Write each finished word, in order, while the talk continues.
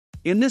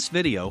In this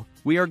video,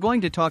 we are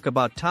going to talk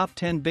about top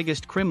 10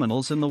 biggest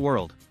criminals in the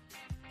world.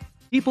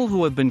 People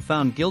who have been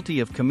found guilty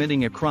of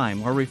committing a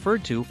crime are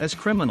referred to as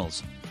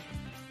criminals.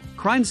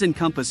 Crimes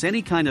encompass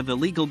any kind of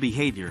illegal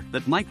behavior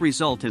that might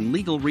result in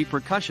legal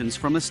repercussions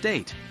from a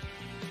state.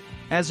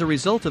 As a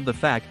result of the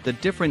fact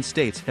that different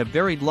states have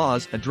varied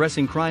laws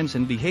addressing crimes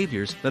and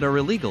behaviors that are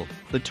illegal,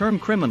 the term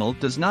criminal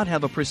does not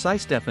have a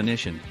precise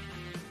definition.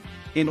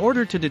 In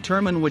order to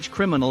determine which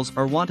criminals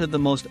are wanted the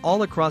most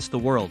all across the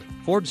world,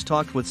 Forbes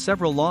talked with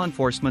several law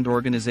enforcement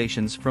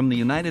organizations from the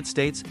United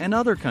States and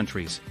other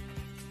countries.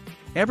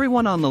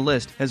 Everyone on the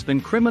list has been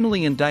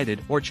criminally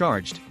indicted or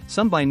charged,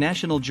 some by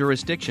national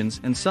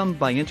jurisdictions and some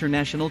by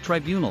international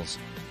tribunals.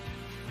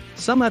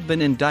 Some have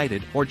been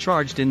indicted or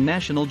charged in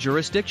national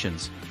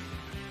jurisdictions.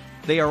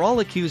 They are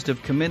all accused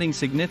of committing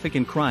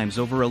significant crimes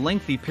over a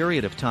lengthy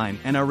period of time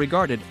and are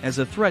regarded as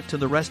a threat to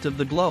the rest of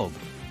the globe.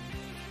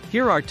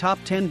 Here are top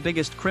 10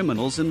 biggest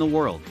criminals in the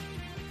world.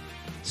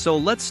 So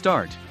let's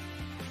start.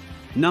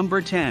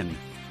 Number 10.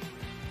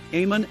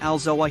 Ayman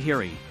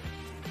al-Zawahiri.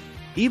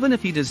 Even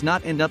if he does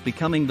not end up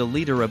becoming the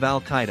leader of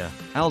Al-Qaeda,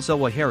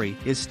 al-Zawahiri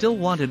is still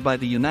wanted by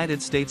the United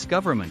States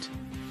government.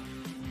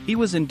 He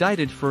was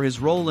indicted for his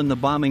role in the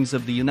bombings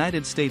of the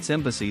United States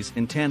embassies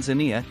in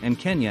Tanzania and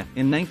Kenya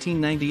in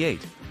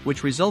 1998,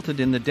 which resulted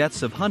in the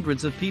deaths of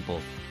hundreds of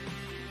people.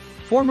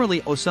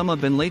 Formerly Osama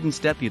bin Laden's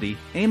deputy,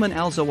 Ayman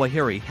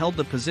al-Zawahiri held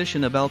the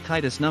position of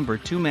Al-Qaeda's number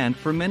 2 man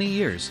for many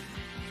years.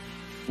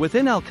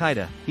 Within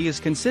Al-Qaeda, he is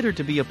considered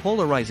to be a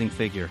polarizing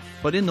figure,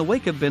 but in the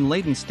wake of bin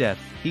Laden's death,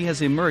 he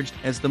has emerged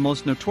as the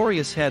most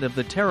notorious head of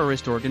the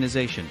terrorist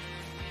organization.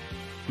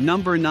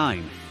 Number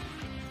 9.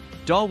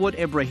 Dawood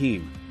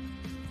Ibrahim.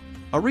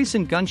 A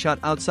recent gunshot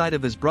outside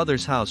of his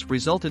brother's house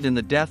resulted in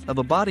the death of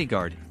a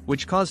bodyguard,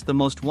 which caused the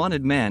most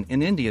wanted man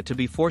in India to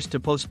be forced to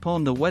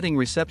postpone the wedding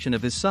reception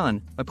of his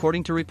son,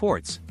 according to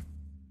reports.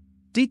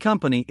 D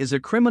Company is a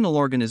criminal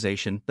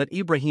organization that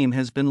Ibrahim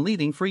has been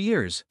leading for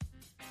years.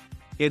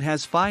 It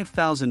has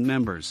 5,000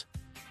 members.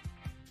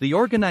 The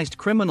organized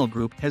criminal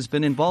group has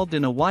been involved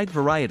in a wide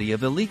variety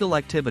of illegal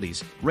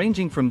activities,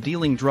 ranging from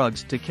dealing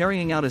drugs to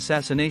carrying out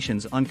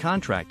assassinations on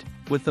contract,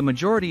 with the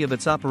majority of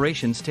its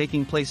operations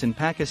taking place in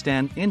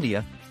Pakistan,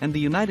 India, and the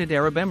United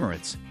Arab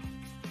Emirates.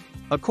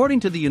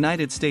 According to the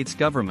United States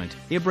government,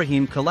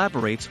 Ibrahim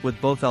collaborates with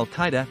both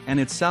Al-Qaeda and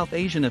its South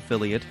Asian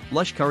affiliate,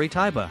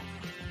 Lashkar-e-Taiba.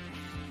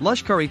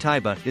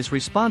 Lashkar-e-Taiba is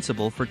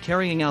responsible for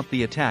carrying out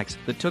the attacks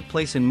that took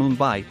place in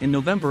Mumbai in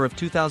November of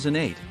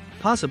 2008,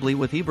 possibly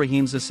with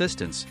Ibrahim's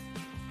assistance.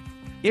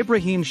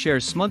 Ibrahim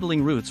shares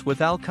smuggling routes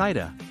with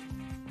Al-Qaeda.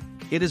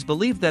 It is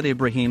believed that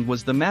Ibrahim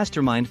was the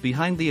mastermind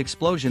behind the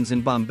explosions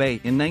in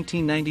Bombay in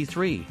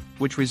 1993,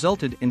 which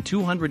resulted in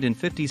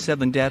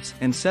 257 deaths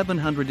and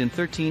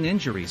 713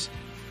 injuries.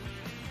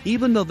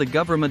 Even though the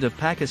government of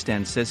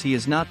Pakistan says he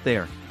is not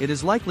there, it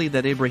is likely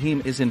that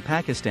Ibrahim is in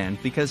Pakistan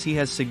because he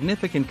has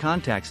significant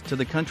contacts to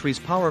the country's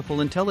powerful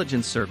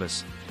intelligence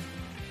service.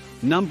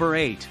 Number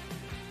 8.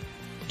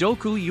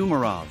 Doku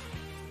Umarov.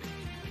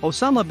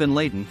 Osama bin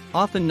Laden,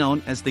 often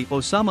known as the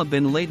Osama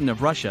bin Laden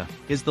of Russia,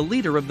 is the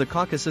leader of the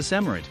Caucasus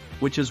Emirate,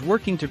 which is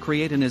working to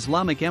create an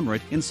Islamic emirate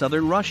in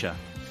southern Russia.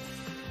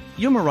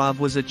 Umarov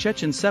was a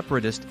Chechen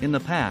separatist in the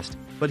past,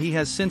 but he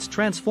has since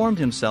transformed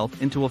himself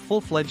into a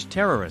full-fledged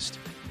terrorist.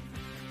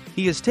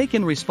 He has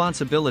taken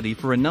responsibility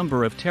for a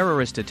number of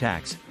terrorist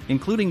attacks,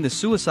 including the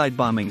suicide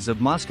bombings of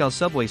Moscow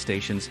subway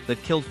stations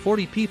that killed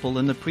 40 people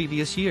in the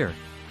previous year.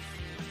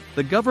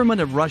 The government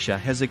of Russia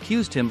has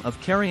accused him of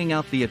carrying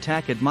out the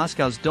attack at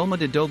Moscow's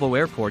Domodedovo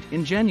airport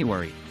in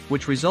January,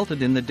 which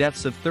resulted in the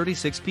deaths of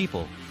 36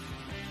 people.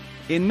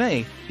 In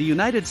May, the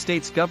United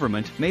States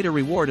government made a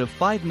reward of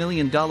 $5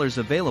 million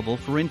available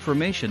for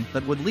information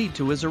that would lead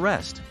to his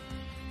arrest.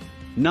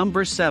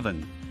 Number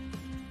 7.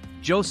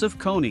 Joseph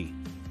Kony.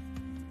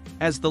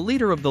 As the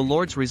leader of the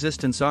Lord's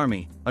Resistance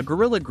Army, a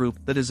guerrilla group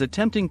that is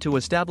attempting to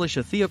establish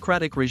a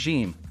theocratic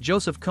regime,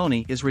 Joseph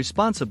Kony is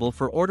responsible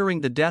for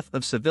ordering the death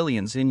of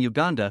civilians in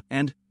Uganda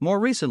and, more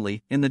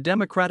recently, in the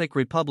Democratic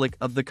Republic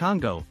of the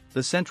Congo,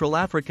 the Central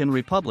African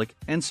Republic,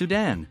 and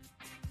Sudan.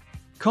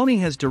 Kony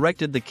has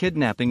directed the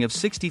kidnapping of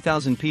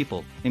 60,000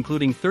 people,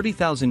 including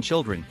 30,000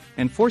 children,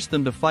 and forced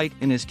them to fight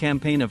in his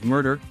campaign of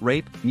murder,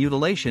 rape,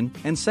 mutilation,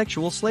 and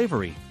sexual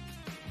slavery.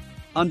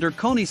 Under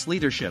Kony's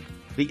leadership,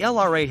 the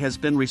LRA has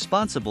been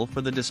responsible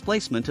for the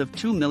displacement of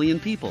 2 million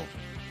people.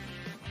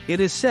 It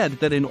is said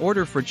that in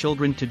order for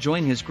children to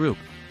join his group,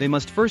 they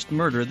must first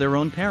murder their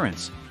own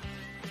parents.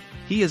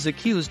 He is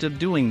accused of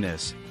doing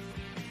this.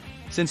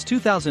 Since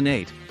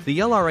 2008, the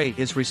LRA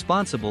is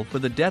responsible for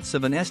the deaths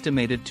of an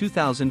estimated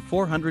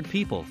 2,400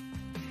 people.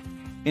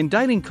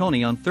 Indicting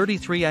Kony on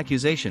 33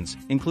 accusations,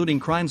 including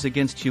crimes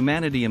against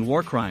humanity and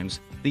war crimes,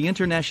 the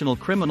International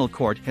Criminal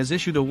Court has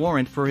issued a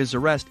warrant for his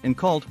arrest and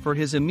called for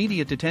his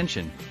immediate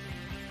detention.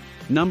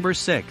 Number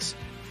 6.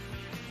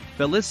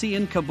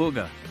 Felicien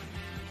Kabuga.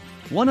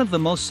 One of the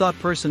most sought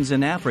persons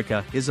in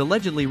Africa is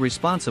allegedly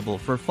responsible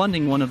for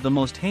funding one of the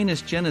most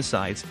heinous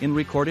genocides in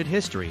recorded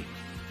history.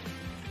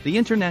 The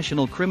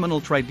International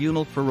Criminal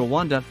Tribunal for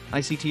Rwanda,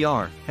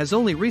 ICTR, has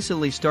only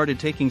recently started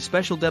taking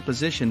special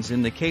depositions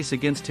in the case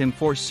against him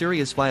for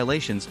serious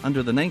violations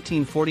under the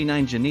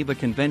 1949 Geneva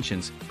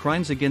Conventions,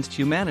 crimes against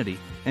humanity,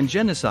 and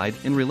genocide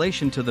in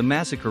relation to the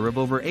massacre of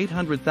over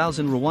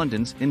 800,000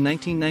 Rwandans in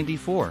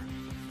 1994.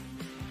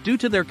 Due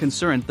to their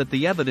concern that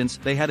the evidence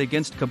they had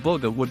against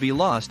Kabuga would be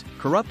lost,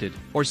 corrupted,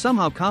 or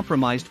somehow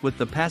compromised with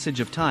the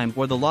passage of time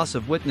or the loss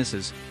of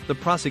witnesses, the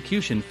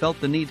prosecution felt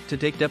the need to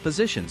take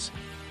depositions.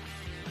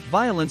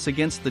 Violence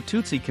against the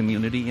Tutsi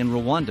community in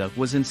Rwanda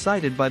was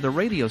incited by the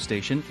radio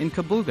station in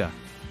Kabuga.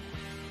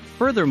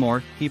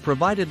 Furthermore, he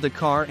provided the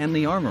car and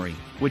the armory,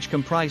 which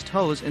comprised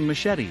hoes and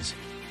machetes.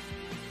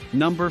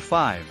 Number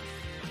 5.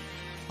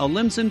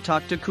 Alimzhan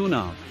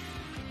Tokhtakunov.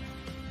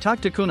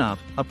 Tokhtakunov,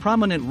 a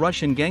prominent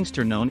Russian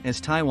gangster known as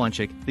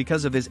Taiwanchik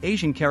because of his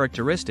Asian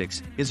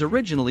characteristics, is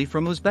originally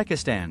from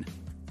Uzbekistan.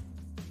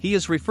 He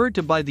is referred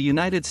to by the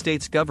United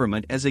States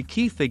government as a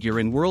key figure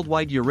in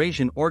worldwide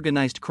Eurasian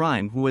organized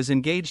crime who is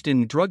engaged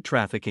in drug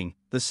trafficking,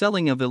 the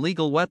selling of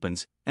illegal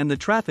weapons, and the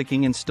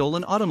trafficking in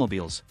stolen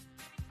automobiles.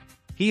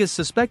 He is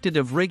suspected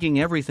of rigging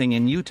everything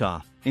in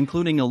Utah,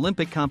 including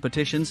Olympic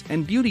competitions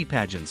and beauty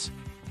pageants.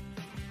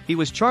 He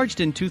was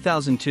charged in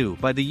 2002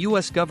 by the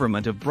US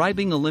government of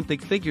bribing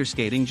Olympic figure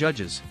skating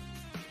judges.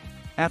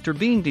 After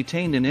being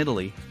detained in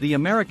Italy, the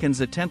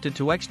Americans attempted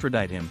to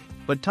extradite him,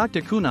 but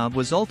Tokhtakunov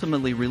was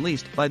ultimately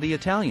released by the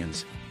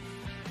Italians.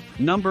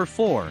 Number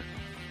 4.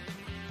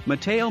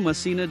 Matteo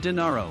Messina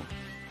Denaro.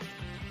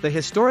 The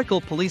historical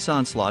police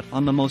onslaught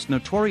on the most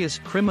notorious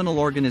criminal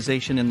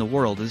organization in the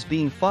world is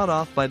being fought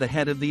off by the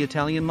head of the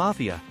Italian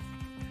mafia.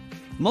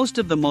 Most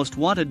of the most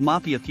wanted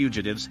mafia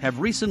fugitives have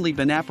recently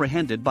been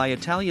apprehended by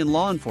Italian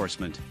law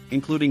enforcement,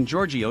 including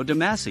Giorgio De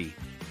Masi.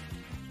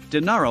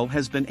 Denaro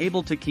has been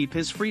able to keep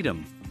his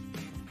freedom.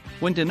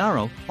 When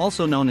Denaro,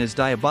 also known as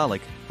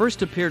Diabolic,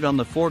 first appeared on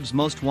the Forbes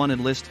Most Wanted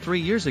list 3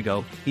 years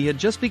ago, he had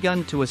just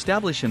begun to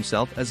establish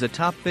himself as a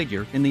top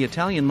figure in the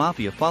Italian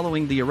mafia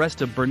following the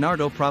arrest of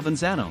Bernardo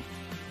Provenzano.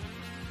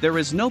 There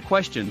is no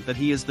question that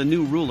he is the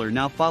new ruler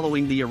now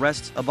following the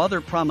arrests of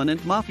other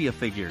prominent mafia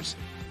figures.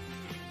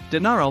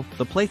 Denaro,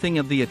 the plaything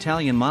of the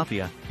Italian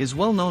mafia, is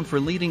well known for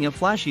leading a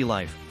flashy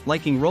life,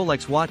 liking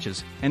Rolex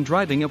watches, and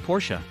driving a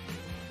Porsche.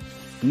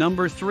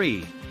 Number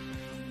 3.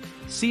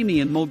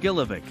 Semyon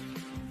Mogilevic.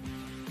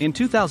 In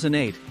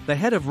 2008, the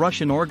head of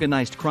Russian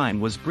organized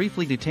crime was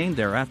briefly detained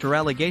there after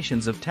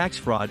allegations of tax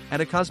fraud at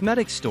a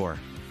cosmetics store.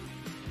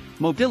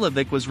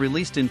 Mogilevic was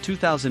released in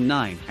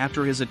 2009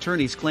 after his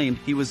attorneys claimed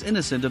he was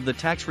innocent of the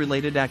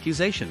tax-related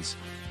accusations.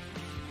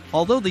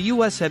 Although the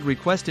US had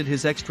requested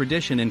his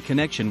extradition in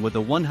connection with a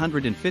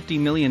 $150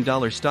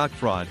 million stock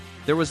fraud,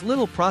 there was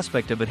little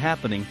prospect of it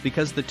happening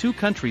because the two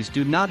countries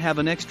do not have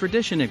an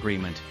extradition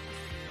agreement.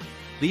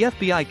 The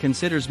FBI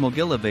considers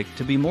Mogilevic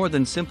to be more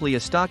than simply a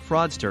stock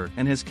fraudster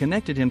and has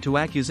connected him to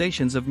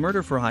accusations of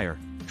murder for hire,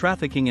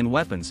 trafficking in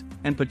weapons,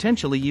 and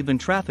potentially even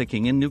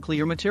trafficking in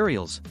nuclear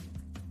materials.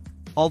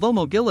 Although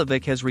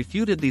Mogilevic has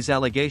refuted these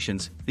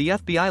allegations, the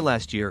FBI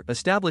last year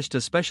established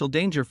a special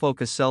danger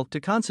focus cell to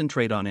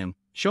concentrate on him,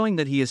 showing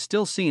that he is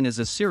still seen as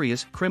a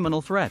serious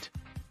criminal threat.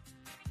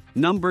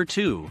 Number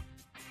 2.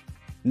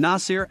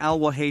 Nasser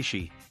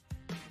al-Wahashi.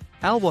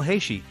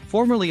 Al-Wahashi,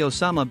 formerly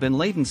Osama bin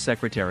Laden's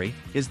secretary,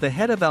 is the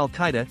head of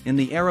Al-Qaeda in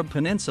the Arab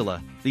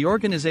Peninsula, the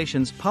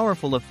organization's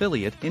powerful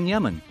affiliate in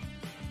Yemen.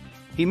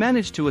 He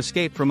managed to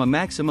escape from a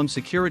maximum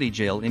security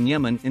jail in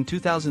Yemen in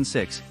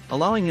 2006,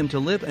 allowing him to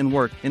live and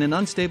work in an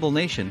unstable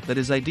nation that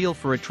is ideal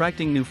for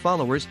attracting new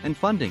followers and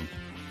funding.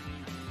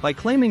 By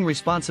claiming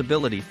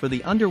responsibility for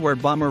the underwear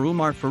bomber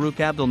Umar Farouk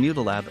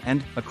Abdel-Mutalab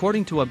and,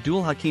 according to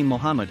Abdul Hakim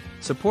Mohammed,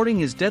 supporting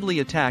his deadly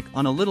attack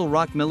on a Little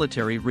Rock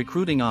military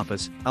recruiting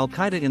office,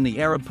 Al-Qaeda in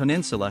the Arab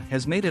Peninsula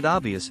has made it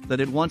obvious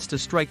that it wants to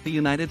strike the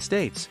United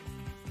States.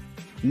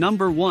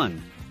 Number 1.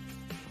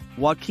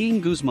 Joaquin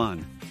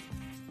Guzman.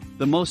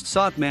 The most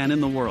sought man in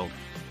the world.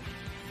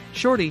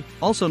 Shorty,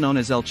 also known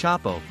as El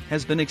Chapo,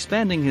 has been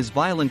expanding his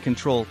violent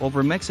control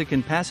over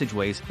Mexican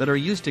passageways that are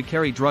used to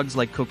carry drugs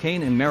like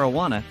cocaine and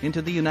marijuana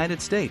into the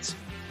United States.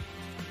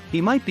 He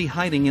might be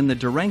hiding in the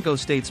Durango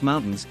State's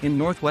mountains in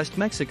northwest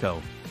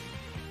Mexico.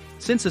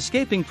 Since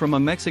escaping from a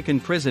Mexican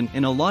prison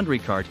in a laundry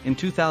cart in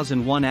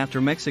 2001 after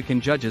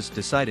Mexican judges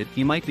decided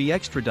he might be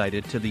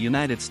extradited to the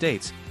United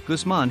States,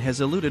 Guzman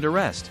has eluded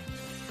arrest.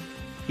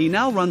 He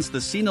now runs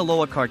the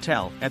Sinaloa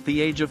cartel at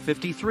the age of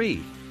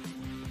 53.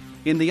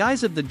 In the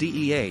eyes of the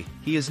DEA,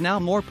 he is now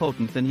more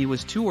potent than he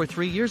was 2 or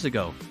 3 years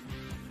ago.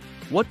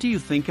 What do you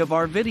think of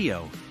our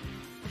video?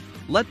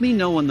 Let me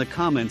know in the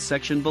comments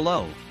section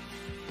below.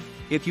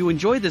 If you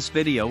enjoyed this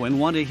video and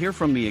want to hear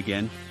from me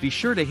again, be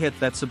sure to hit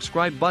that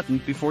subscribe button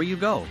before you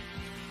go.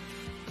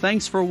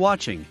 Thanks for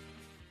watching.